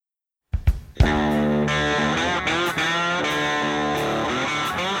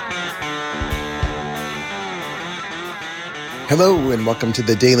Hello and welcome to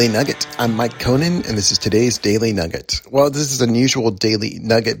the Daily Nugget. I'm Mike Conan and this is today's Daily Nugget. Well, this is an unusual Daily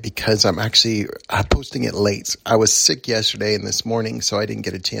Nugget because I'm actually posting it late. I was sick yesterday and this morning, so I didn't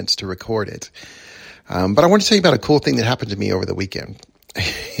get a chance to record it. But I want to tell you about a cool thing that happened to me over the weekend.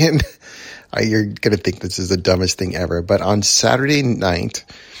 And you're going to think this is the dumbest thing ever, but on Saturday night,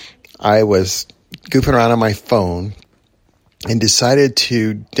 I was goofing around on my phone and decided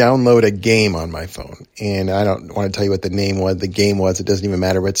to download a game on my phone. And I don't want to tell you what the game was. It doesn't even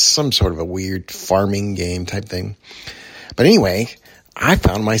matter, but it's some sort of a weird farming game type thing. But anyway, I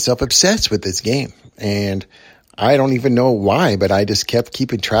found myself obsessed with this game. And I don't even know why, but I just kept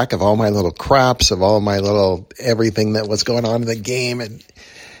keeping track of all my little crops, of all my little everything that was going on in the game.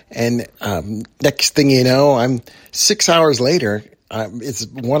 And next thing you know, I'm 6 hours later. It's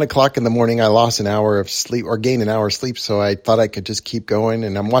 1 o'clock in the morning. I lost an hour of sleep or gained an hour of sleep. So I thought I could just keep going,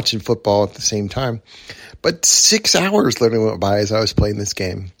 and I'm watching football at the same time. But 6 hours literally went by as I was playing this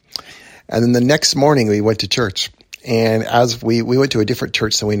game. And then the next morning we went to church, and as we went to a different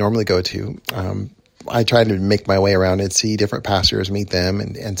church than we normally go to. I tried to make my way around and see different pastors, meet them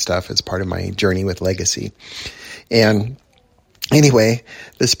and stuff as part of my journey with Legacy. And anyway,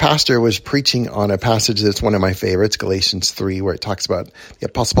 this pastor was preaching on a passage that's one of my favorites, Galatians 3, where the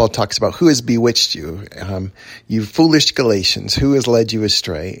Apostle Paul talks about who has bewitched you, you foolish Galatians, who has led you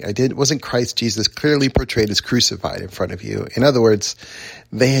astray. Wasn't Christ Jesus clearly portrayed as crucified in front of you? In other words,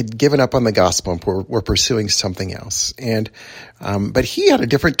 they had given up on the gospel and were pursuing something else. But he had a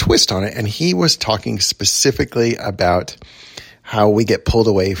different twist on it, and he was talking specifically about how we get pulled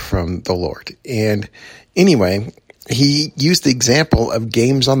away from the Lord. And anyway, he used the example of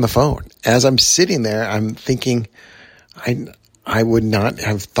games on the phone. As I'm sitting there, I'm thinking, I would not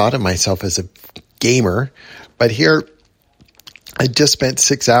have thought of myself as a gamer, but here I just spent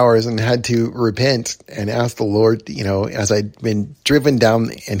 6 hours and had to repent and ask the Lord, as I'd been driven down,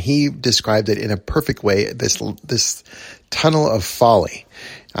 and he described it in a perfect way, this tunnel of folly.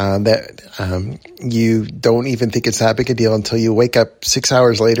 That you don't even think it's that big a deal until you wake up 6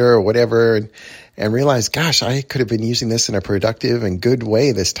 hours later or whatever and realize, gosh, I could have been using this in a productive and good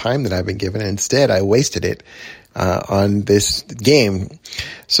way this time that I've been given. And instead, I wasted it on this game.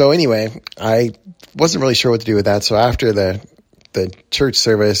 So anyway, I wasn't really sure what to do with that. So after the church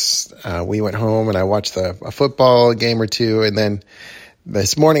service, we went home and I watched a football game or two, and then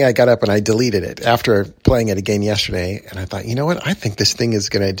this morning I got up and I deleted it after playing it again yesterday. And I thought, you know what? I think this thing is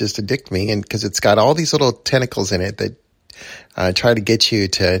going to just addict me. And because it's got all these little tentacles in it that try to get you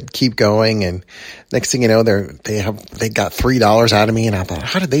to keep going. And next thing you know, they got $3 out of me. And I thought,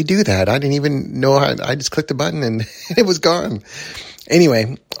 how did they do that? I didn't even know how. I just clicked the button and it was gone.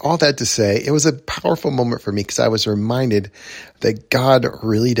 Anyway, all that to say, it was a powerful moment for me because I was reminded that God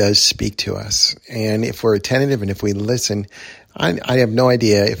really does speak to us. And if we're attentive and if we listen, I have no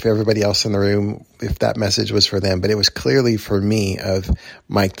idea if everybody else in the room, if that message was for them, but it was clearly for me of,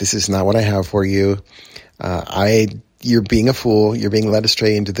 Mike, this is not what I have for you. You're being a fool. You're being led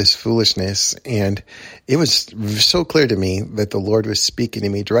astray into this foolishness. And it was so clear to me that the Lord was speaking to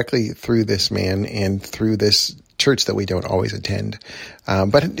me directly through this man and through this church that we don't always attend,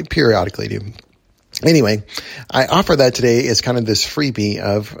 but periodically do. Anyway, I offer that today as kind of this freebie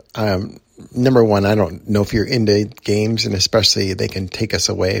of, number one, I don't know if you're into games, and especially they can take us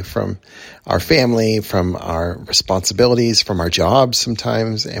away from our family, from our responsibilities, from our jobs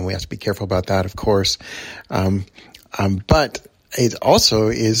sometimes, and we have to be careful about that, of course. But it also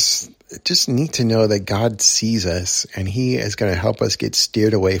is just neat to know that God sees us and he is going to help us get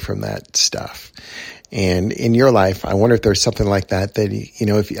steered away from that stuff. And in your life, I wonder if there's something like that,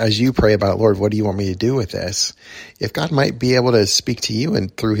 if as you pray about, Lord, what do you want me to do with this? If God might be able to speak to you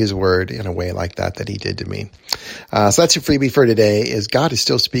and through his word in a way like that he did to me. So that's your freebie for today, is God is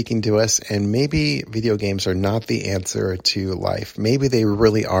still speaking to us, and maybe video games are not the answer to life. Maybe they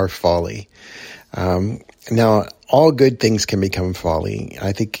really are folly. Now, all good things can become folly.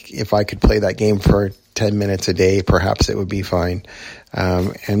 I think if I could play that game for 10 minutes a day, perhaps it would be fine.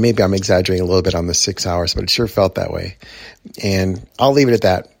 And maybe I'm exaggerating a little bit on the 6 hours, but it sure felt that way. And I'll leave it at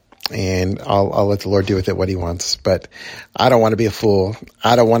that. And I'll let the Lord do with it what he wants. But I don't want to be a fool.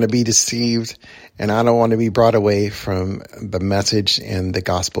 I don't want to be deceived. And I don't want to be brought away from the message and the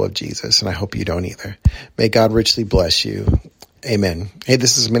gospel of Jesus. And I hope you don't either. May God richly bless you. Amen. Hey,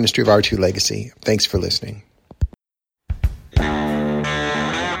 this is a ministry of R2 Legacy. Thanks for listening.